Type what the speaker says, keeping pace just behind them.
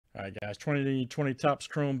All right, guys. 2020 Topps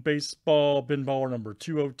Chrome Baseball, bin baller number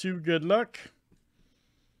 202. Good luck.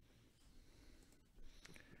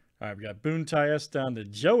 All right, we got Boone Ty S down to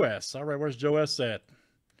Joe S. All right, where's Joe S at?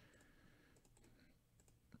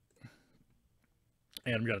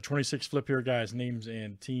 And we got a 26 flip here, guys. Names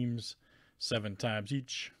and teams 7 times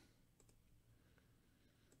each.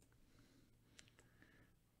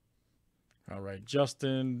 All right,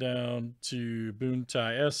 Justin down to Boone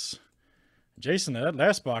Ty S. Jason, that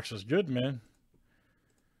last box was good, man.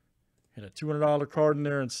 Had a $200 card in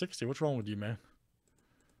there and 60. What's wrong with you, man?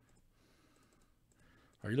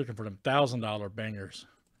 Are you looking for them $1,000 bangers?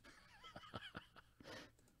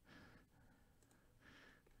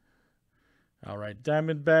 All right,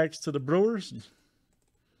 Diamondbacks to the Brewers.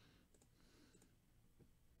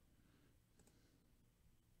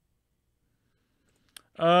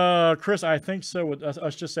 Chris, I think so. With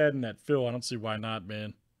us just adding that fill, I don't see why not,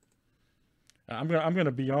 man. I'm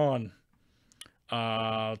gonna be on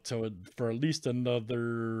for at least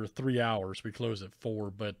another 3 hours. We close at 4,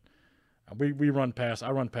 but we run past.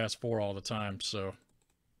 I run past 4 all the time, so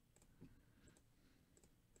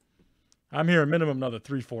I'm here a minimum another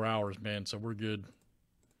 3-4 hours, man. So we're good.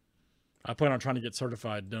 I plan on trying to get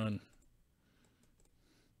certified done.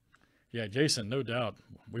 Yeah, Jason, no doubt.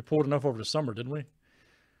 We pulled enough over the summer, didn't we?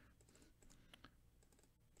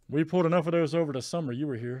 We pulled enough of those over the summer. You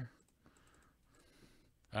were here.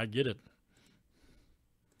 I get it.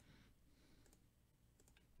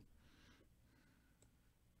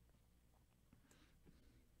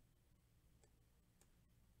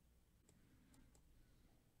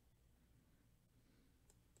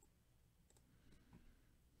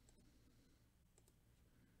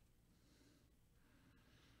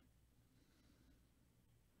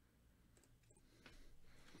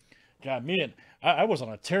 God, man, I was on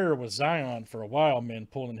a tear with Zion for a while, man,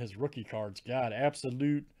 pulling his rookie cards. God,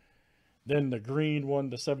 absolute. Then the green one,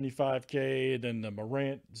 the 75K, then the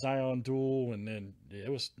Morant Zion duel, and then yeah,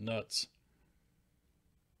 it was nuts.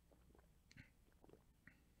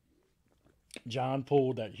 John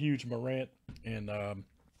pulled that huge Morant, and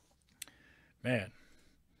man,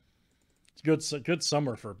 it's good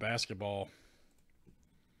summer for basketball.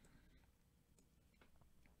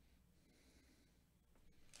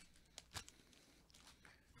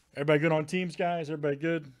 Everybody good on teams, guys? Everybody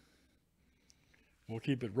good? We'll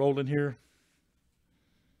keep it rolling here.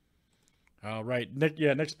 All right, Nick.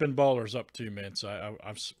 Yeah, next bin baller's up too, man. So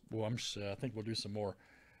I think we'll do some more.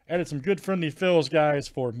 Added some good friendly fills, guys,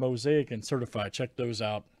 for Mosaic and Certified. Check those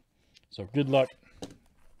out. So good luck.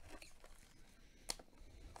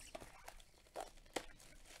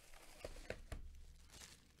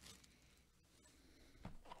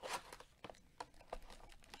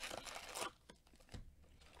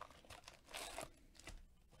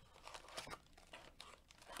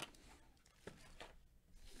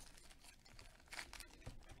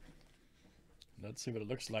 Let's see what it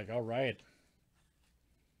looks like. All right.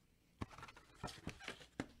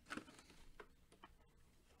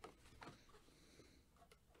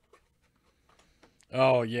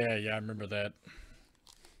 Oh, yeah, I remember that.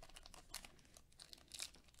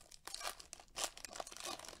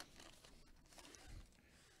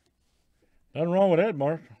 Nothing wrong with that,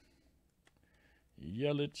 Mark.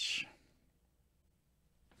 Yelich.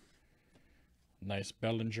 Nice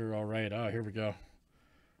Bellinger. All right. Oh, here we go.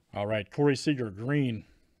 All right. Corey Seager, green.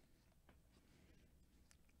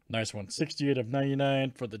 Nice one. 68 of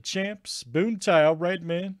 99 for the champs. Boone Ty. All right,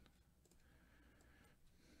 man.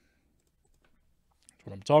 That's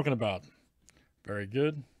what I'm talking about. Very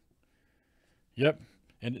good. Yep.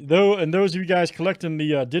 And those of you guys collecting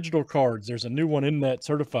the digital cards, there's a new one in that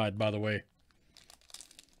certified, by the way.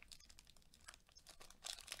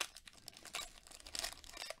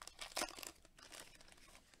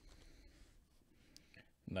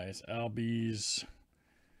 Nice Albies.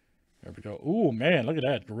 There we go. Ooh, man, look at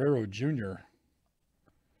that. Guerrero Jr.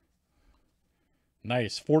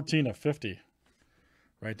 Nice. 14 of 50.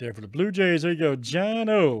 Right there for the Blue Jays. There you go. John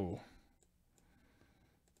O.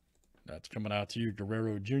 That's coming out to you,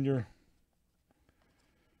 Guerrero Jr.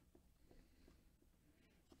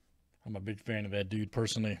 I'm a big fan of that dude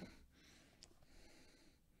personally.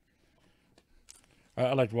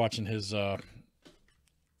 I like watching his, as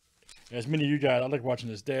many of you guys, I like watching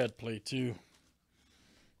his dad play too.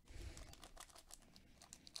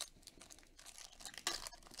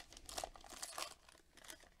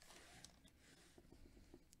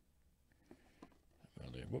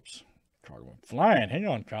 Whoops. Card went flying. Hang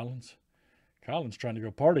on, Collins. Collins trying to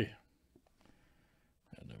go party.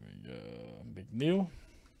 And there we go. Big Neil.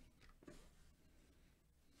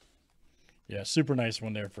 Yeah, super nice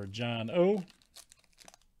one there for John O.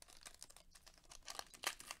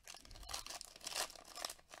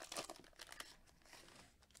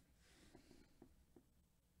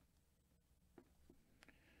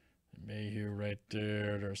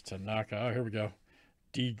 there. There's Tanaka. Oh, here we go.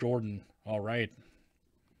 D. Gordon. All right.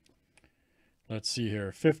 Let's see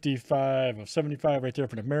here. 55 of 75 right there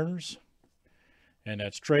for the Mariners. And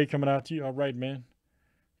that's Trey coming out to you. All right, man.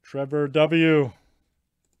 Trevor W.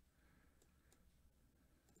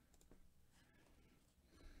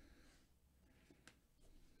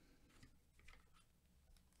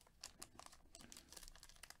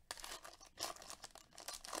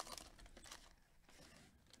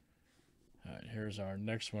 All right, here's our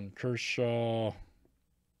next one. Kershaw.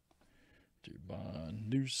 Dubon.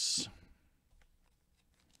 Noose.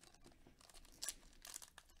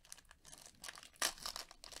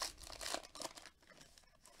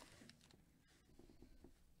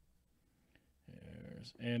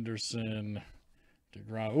 Anderson,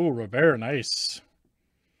 DeGrom. Oh, Rivera, nice.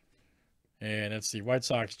 And it's the White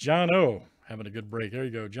Sox. John O. having a good break. There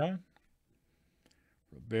you go, John.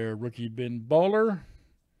 Rivera, rookie Ben Baller.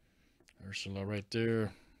 Ursula right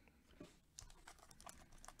there.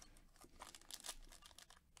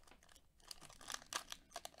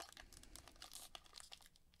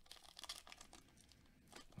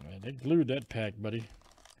 Man, they glued that pack, buddy.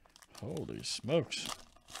 Holy smokes.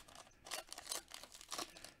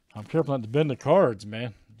 I'm careful not to bend the cards,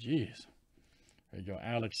 man. Jeez. There you go.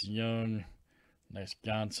 Alex Young. Nice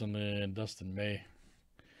Gonsolin. Dustin May.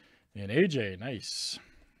 And AJ. Nice.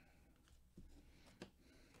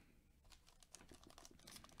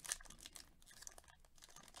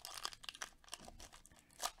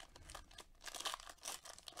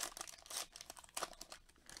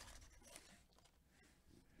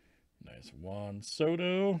 Nice Juan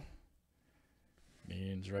Soto.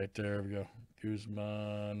 Means right there. We go.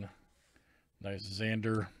 Guzman. Nice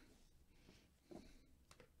Xander.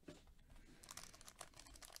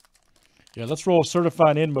 Yeah, let's roll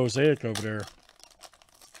certified in mosaic over there.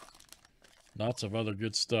 Lots of other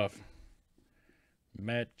good stuff.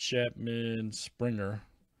 Matt Chapman, Springer.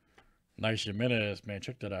 Nice Jimenez, man.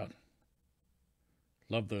 Check that out.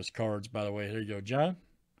 Love those cards, by the way. Here you go, John.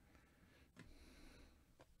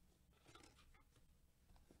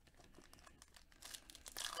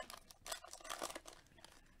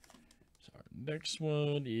 Next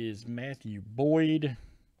one is Matthew Boyd.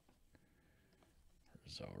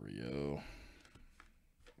 Rosario.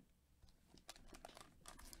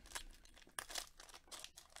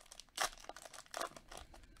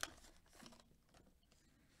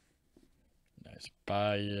 Nice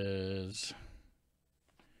Baez.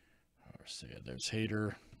 There's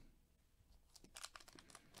Hader.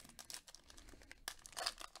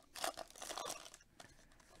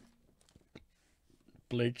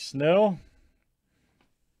 Blake Snell.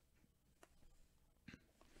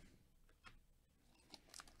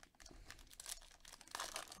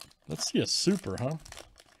 Let's see a super, huh?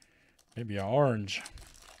 Maybe an orange.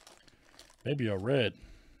 Maybe a red.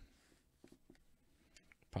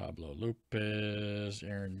 Pablo Lopez,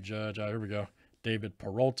 Aaron Judge. Oh, here we go. David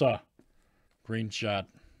Peralta. Green shot.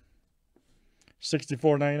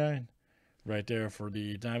 $64.99. Right there for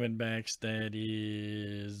the Diamondbacks. That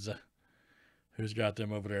is... Who's got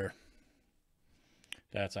them over there?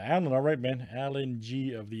 That's Allen. All right, man. Allen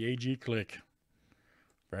G of the AG Click.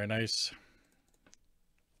 Very nice.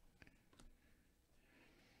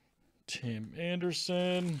 Tim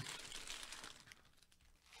Anderson.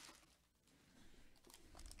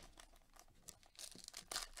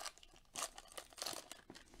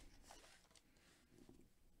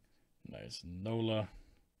 Nice Nola.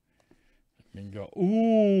 Mingo.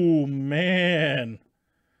 Ooh, man.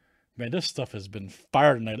 Man, this stuff has been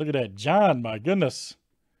fire tonight. Look at that. John, my goodness.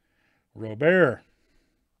 Robert.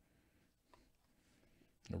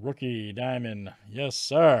 The rookie diamond. Yes,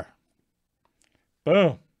 sir.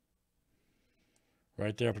 Boom.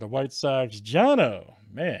 Right there for the White Sox. Jono.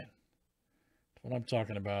 Man. That's what I'm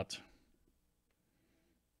talking about.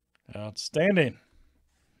 Outstanding.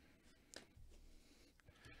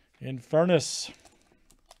 Infernus.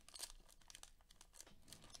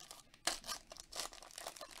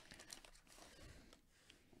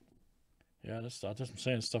 Yeah, this stuff, I'm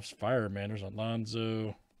saying stuff's fire, man. There's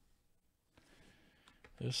Alonzo.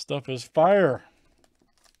 This stuff is fire.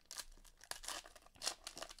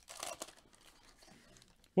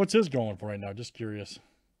 What's his going for right now? Just curious.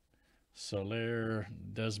 Soler,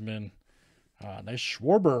 Desmond. Nice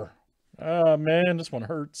Schwarber. Ah, man, this one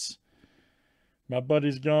hurts. My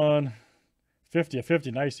buddy's gone. 50 of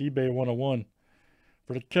 50. Nice eBay 101.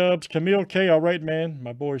 For the Cubs, Camille K. All right, man.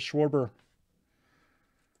 My boy Schwarber.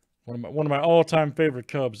 One of my all-time favorite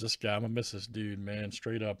Cubs, this guy. I'm going to miss this dude, man.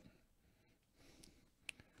 Straight up.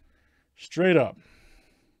 Straight up.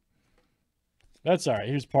 That's all right.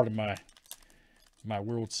 He was part of my my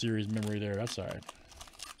World Series memory there. That's all right.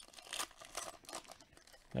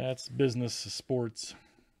 That's business, sports.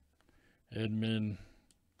 Edmund.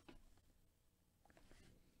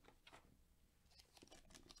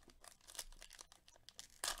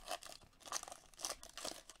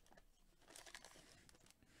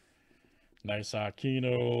 Nice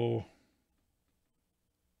Aquino.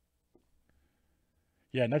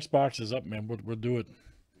 Yeah, next box is up, man. We'll do it.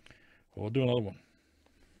 We'll do another one.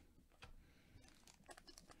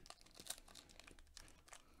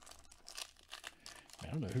 Man,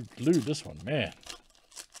 I don't know who glued this one, man.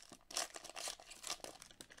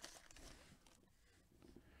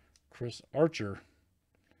 Chris Archer.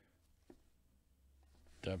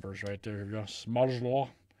 Devers right there. Here we go. Smudgelaw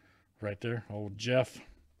right there. Old Jeff.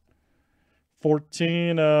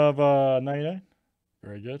 14 of 99.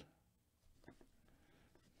 Very good.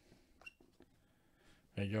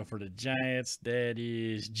 There you go for the Giants. That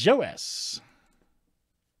is Joe S.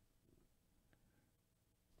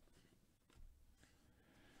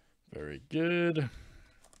 Very good.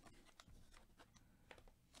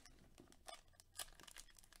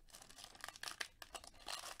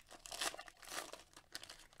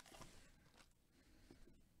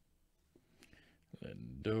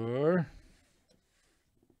 Lindor.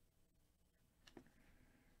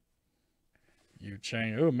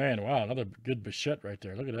 Yu-Chang. Oh, man. Wow. Another good Bichette right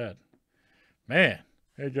there. Look at that. Man.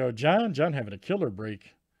 There you go. John having a killer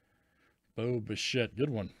break. Bo Bichette. Good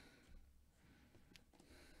one.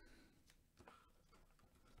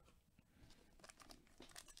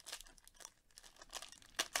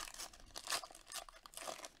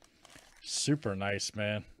 Super nice,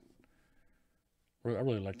 man. I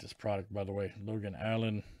really like this product, by the way. Logan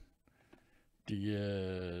Allen.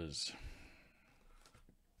 Diaz.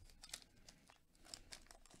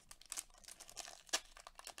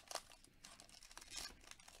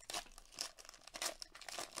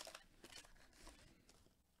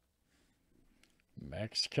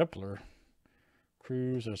 Max Kepler.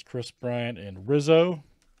 Cruz. There's Chris Bryant and Rizzo.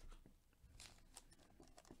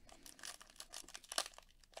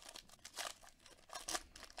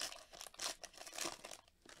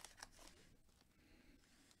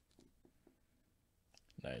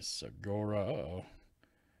 Nice Segura. Uh-oh.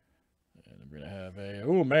 And we're going to have a...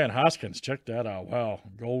 Oh, man, Hoskins. Check that out. Wow.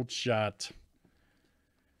 Gold shot.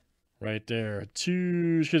 Right there.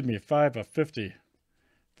 5 of 50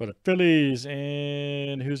 for the Phillies.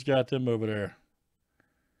 And who's got them over there?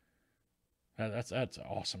 That's an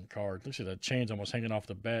awesome card. Look at that chain's almost hanging off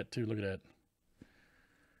the bat, too. Look at that.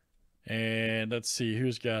 And let's see.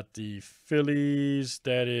 Who's got the Phillies?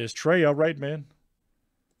 That is Trey. All right, man.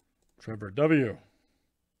 Trevor W.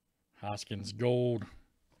 Hoskins gold.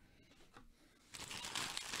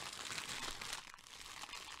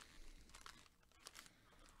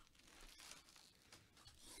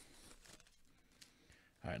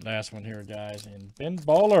 All right, last one here, guys. And Ben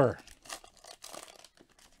Baller.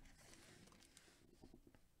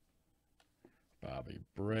 Bobby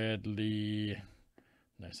Bradley.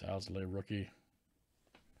 Nice Owsley rookie.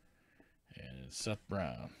 And Seth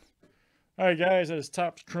Brown. All right, guys, that is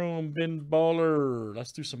Topps Chrome Ben Baller.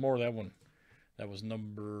 Let's do some more of that one. That was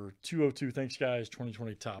number 202. Thanks, guys.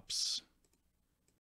 2020 Topps.